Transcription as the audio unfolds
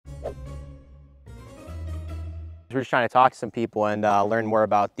We're just trying to talk to some people and learn more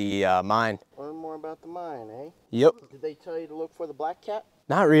about the mine. Learn more about the mine, eh? Yep. Did they tell you to look for the black cat?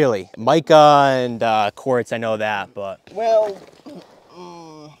 Not really. Mica and quartz, I know that, but... Well,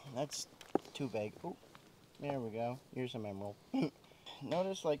 that's too vague. Oh, there we go. Here's some emerald.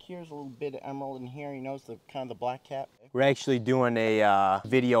 Notice, like, here's a little bit of emerald in here. You notice the kind of the black cat? We're actually doing a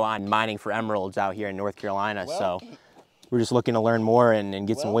video on mining for emeralds out here in North Carolina, so we're just looking to learn more and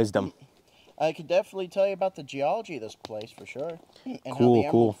get some wisdom. I could definitely tell you about the geology of this place for sure, and cool, how the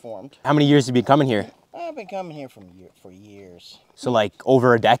emerald formed. How many years have you been coming here? I've been coming here for years. So like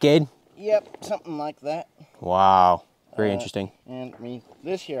over a decade? Yep, something like that. Wow, very interesting. And I mean,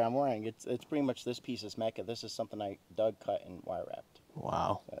 this here I'm wearing, it's pretty much this piece is Mecca. This is something I dug, cut, and wire wrapped.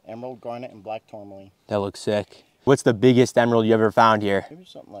 Wow. Emerald, garnet, and black tourmaline. That looks sick. What's the biggest emerald you ever found here? Maybe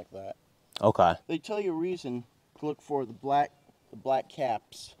something like that. Okay. They tell you a reason to look for the black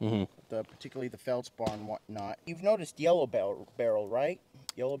caps, particularly the feldspar and whatnot. You've noticed yellow beryl, right?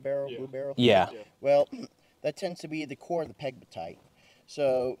 Yellow beryl, blue beryl? Yeah. Well, that tends to be the core of the pegmatite.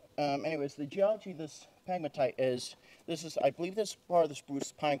 So, anyways, the geology of this pegmatite is, I believe this is part of the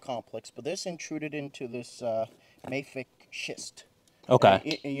spruce pine complex, but this intruded into this mafic schist.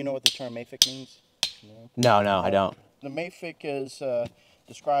 Okay. You know what the term mafic means? No, I don't. The mafic is,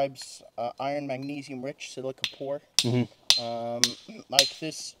 describes iron magnesium rich silica pore. Like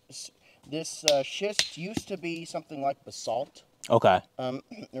this schist used to be something like basalt. Okay.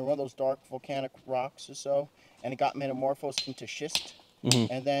 They're one of those dark volcanic rocks or so, and it got metamorphosed into schist.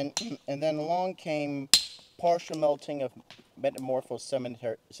 And then along came partial melting of metamorphosed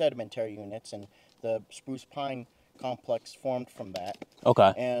sedimentary units, and the spruce pine complex formed from that.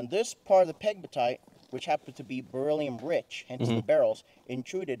 Okay. And this part of the pegmatite, which happened to be beryllium rich, hence the barrels,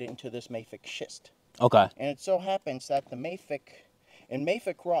 intruded into this mafic schist. Okay. And it so happens that in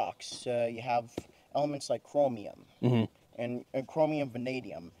mafic rocks, you have elements like chromium and chromium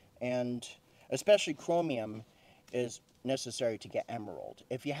vanadium, and especially chromium is necessary to get emerald.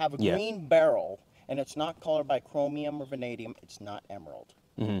 If you have a green beryl and it's not colored by chromium or vanadium, it's not emerald.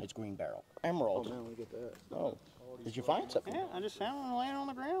 It's green beryl. Emerald. Oh man, look at that. Oh. Did you find something? Yeah, I just found one laying on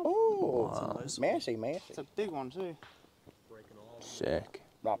the ground. Oh, massy. It's a big one too. Sick.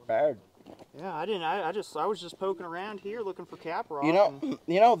 Not bad. Yeah, I was just poking around here looking for cap rock.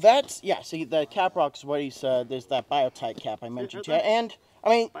 You know that's see the cap rock is what he said. There's that biotite cap I mentioned to you, and I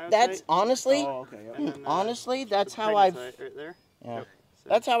mean that's honestly, honestly that's how I've right there. Yeah, Yep.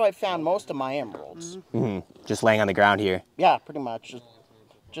 that's how I found most of my emeralds. Just laying on the ground here. Yeah, pretty much.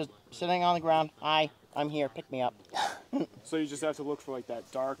 Just sitting on the ground. Hi, I'm here. Pick me up. So you just have to look for like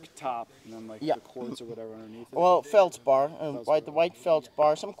that dark top and then like the quartz or whatever underneath it? Well, feldspar, the white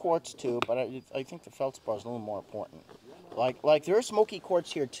feldspar, some quartz too, but I think the feldspar is a little more important. Like there's smoky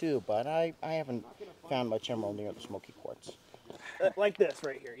quartz here too, but I haven't found much emerald near the smoky quartz. Like this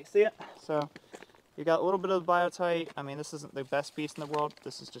right here, you see it? So you got a little bit of biotite. I mean, this isn't the best piece in the world.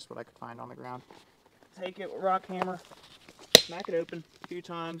 This is just what I could find on the ground. Take it with a rock hammer, smack it open a few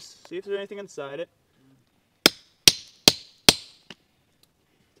times, see if there's anything inside it.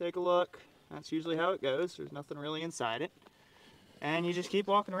 Take a look. That's usually how it goes. There's nothing really inside it. And you just keep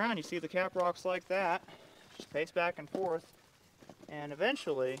walking around. You see the cap rocks like that. Just pace back and forth. And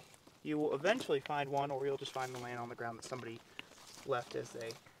eventually, you will find one, or you'll just find one laying on the ground that somebody left as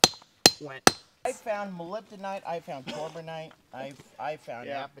they went. I found molybdenite, I found torbanite, I found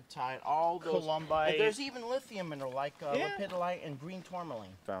apatite, all those. Columbite. There's even lithium in there, like lepidolite and green tourmaline.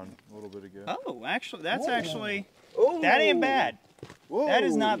 Found a little bit of good. Oh, actually, that's that ain't bad. Whoa. That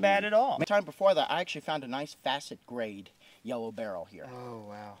is not bad at all. The time before that, I actually found a nice facet grade yellow beryl here. Oh,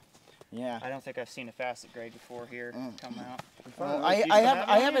 wow. Yeah. I don't think I've seen a facet grade before here come out.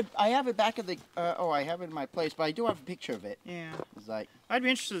 I have it back at the. I have it in my place, but I do have a picture of it. Yeah. It's like. I'd be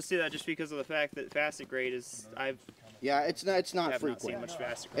interested to see that just because of the fact that facet grade is Yeah, it's not frequent. Not seen much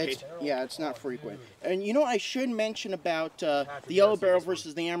facet grade. It's not frequent. And you know, I should mention about the yellow beryl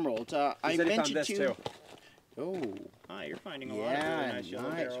versus the emerald. I mentioned to you. Oh. Hi, you're finding a lot of really nice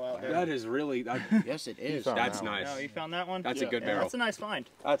yellow beryl out there. That is really... Yes, it is. That's nice. Oh, you found that one? That's a good beryl. That's a nice find.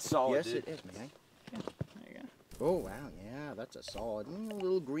 That's solid, Yes, dude. it is, man. Yeah, there you go. Oh, wow, yeah, that's a solid. A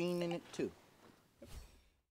little green in it, too.